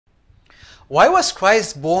Why was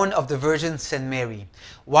Christ born of the Virgin Saint Mary?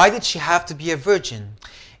 Why did she have to be a virgin?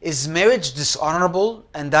 Is marriage dishonorable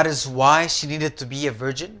and that is why she needed to be a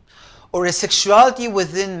virgin? Or is sexuality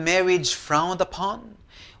within marriage frowned upon?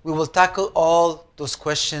 We will tackle all those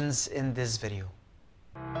questions in this video.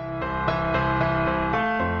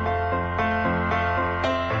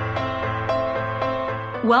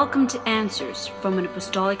 Welcome to Answers from an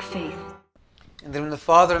Apostolic Faith. In the name of the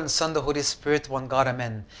Father, and the Son, and the Holy Spirit, one God,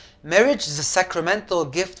 Amen. Marriage is a sacramental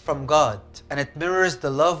gift from God, and it mirrors the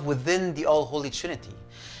love within the All-Holy Trinity.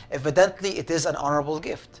 Evidently, it is an honorable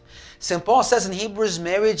gift. St. Paul says in Hebrews,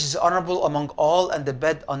 marriage is honorable among all, and the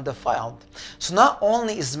bed undefiled. So not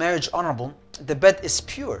only is marriage honorable, the bed is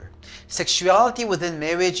pure. Sexuality within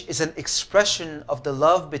marriage is an expression of the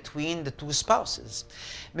love between the two spouses.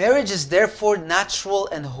 Marriage is therefore natural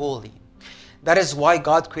and holy. That is why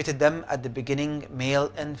God created them at the beginning,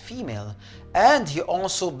 male and female. And He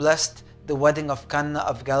also blessed the wedding of Cana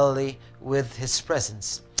of Galilee with His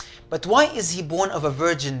presence. But why is He born of a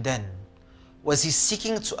virgin then? Was He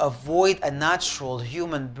seeking to avoid a natural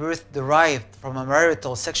human birth derived from a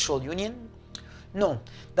marital sexual union? No,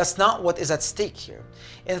 that's not what is at stake here.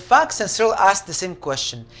 In fact, St. Cyril asked the same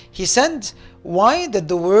question. He said, why did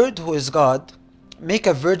the Word, who is God, make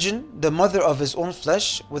a virgin the mother of His own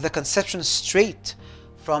flesh with a conception straight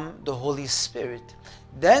from the Holy Spirit?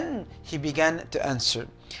 Then he began to answer,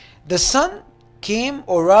 the Son came,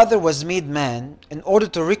 or rather was made man, in order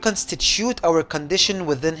to reconstitute our condition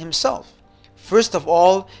within Himself. First of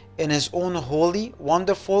all, in His own holy,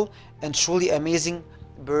 wonderful, and truly amazing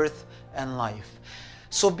birth and life.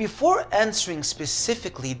 So before answering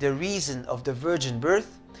specifically the reason of the virgin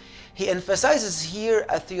birth, he emphasizes here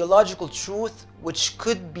a theological truth which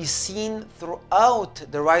could be seen throughout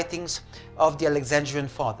the writings of the Alexandrian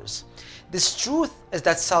Fathers. This truth is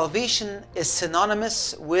that salvation is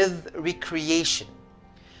synonymous with recreation.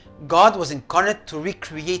 God was incarnate to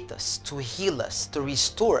recreate us, to heal us, to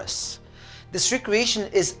restore us. This recreation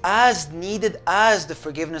is as needed as the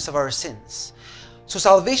forgiveness of our sins. So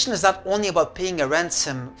salvation is not only about paying a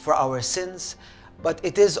ransom for our sins, but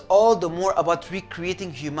it is all the more about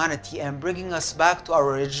recreating humanity and bringing us back to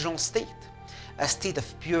our original state, a state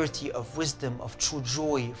of purity, of wisdom, of true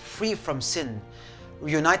joy, free from sin,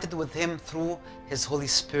 reunited with Him through His Holy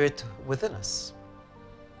Spirit within us.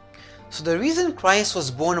 So the reason Christ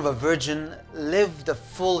was born of a virgin, lived a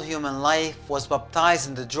full human life, was baptized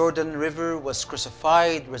in the Jordan River, was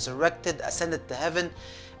crucified, resurrected, ascended to heaven,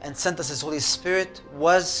 and sent us His Holy Spirit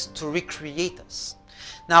was to recreate us.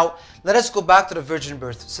 Now, let us go back to the virgin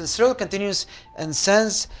birth. St. Cyril continues and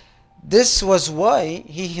says, this was why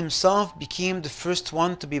He Himself became the first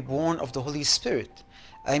one to be born of the Holy Spirit.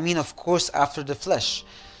 I mean, of course, after the flesh,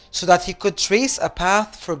 so that He could trace a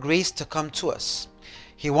path for grace to come to us.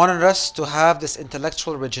 He wanted us to have this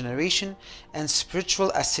intellectual regeneration and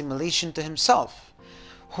spiritual assimilation to Himself,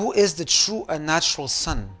 who is the true and natural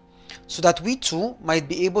Son, so that we too might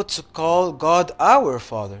be able to call God our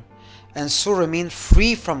Father, and so remain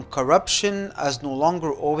free from corruption as no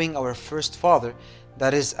longer owing our first father,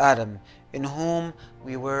 that is Adam, in whom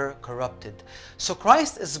we were corrupted. So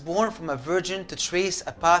Christ is born from a virgin to trace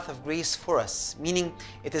a path of grace for us, meaning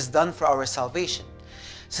it is done for our salvation.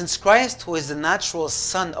 Since Christ, who is the natural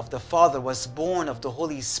Son of the Father, was born of the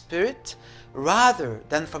Holy Spirit rather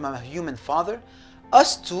than from a human father,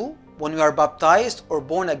 us too, when we are baptized or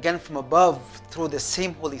born again from above through the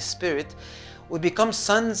same Holy Spirit, we become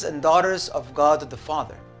sons and daughters of God the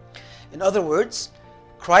Father. In other words,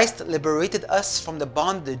 Christ liberated us from the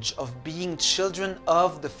bondage of being children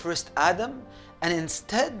of the first Adam and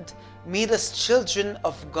instead made us children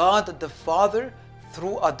of God the Father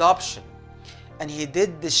through adoption. And He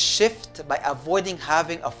did this shift by avoiding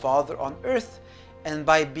having a father on earth and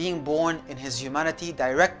by being born in His humanity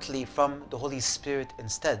directly from the Holy Spirit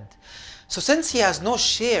instead. So since He has no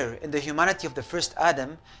share in the humanity of the first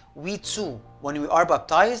Adam, we too, when we are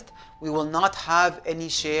baptized, we will not have any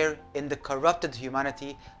share in the corrupted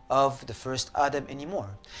humanity of the first Adam anymore,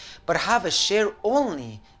 but have a share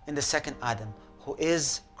only in the second Adam, who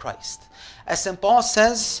is Christ. As St. Paul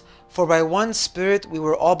says, for by one Spirit we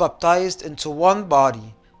were all baptized into one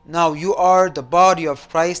body. Now you are the body of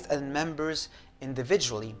Christ and members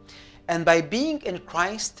individually. And by being in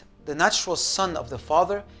Christ, the natural Son of the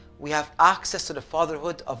Father, we have access to the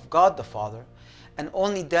fatherhood of God the Father. And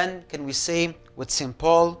only then can we say with St.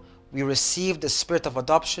 Paul, we receive the Spirit of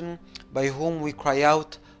adoption by whom we cry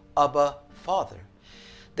out, Abba, Father.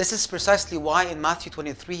 This is precisely why in Matthew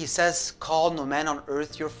 23 He says, call no man on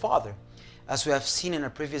earth your father. As we have seen in a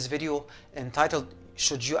previous video entitled,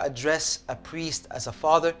 should you address a priest as a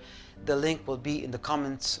father? the link will be in the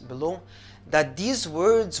comments below, that these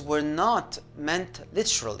words were not meant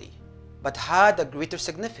literally, but had a greater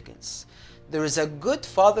significance. There is a good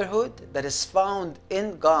fatherhood that is found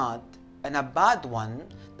in God, and a bad one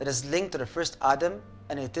that is linked to the first Adam,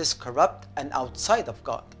 and it is corrupt and outside of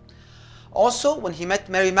God. Also, when he met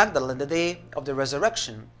Mary Magdalene the day of the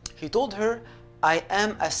resurrection, he told her, I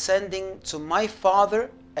am ascending to my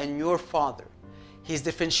Father and your Father. He's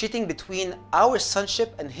differentiating between our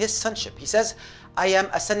sonship and his sonship. He says, I am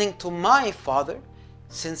ascending to my Father,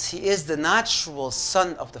 since he is the natural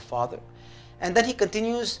son of the Father. And then he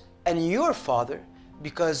continues, and your Father,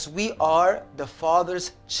 because we are the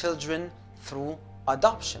Father's children through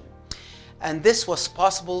adoption. And this was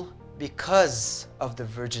possible because of the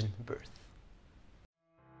virgin birth.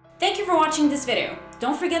 Thank you for watching this video.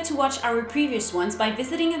 Don't forget to watch our previous ones by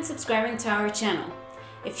visiting and subscribing to our channel.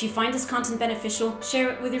 If you find this content beneficial,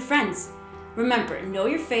 share it with your friends. Remember, know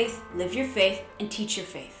your faith, live your faith, and teach your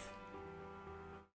faith.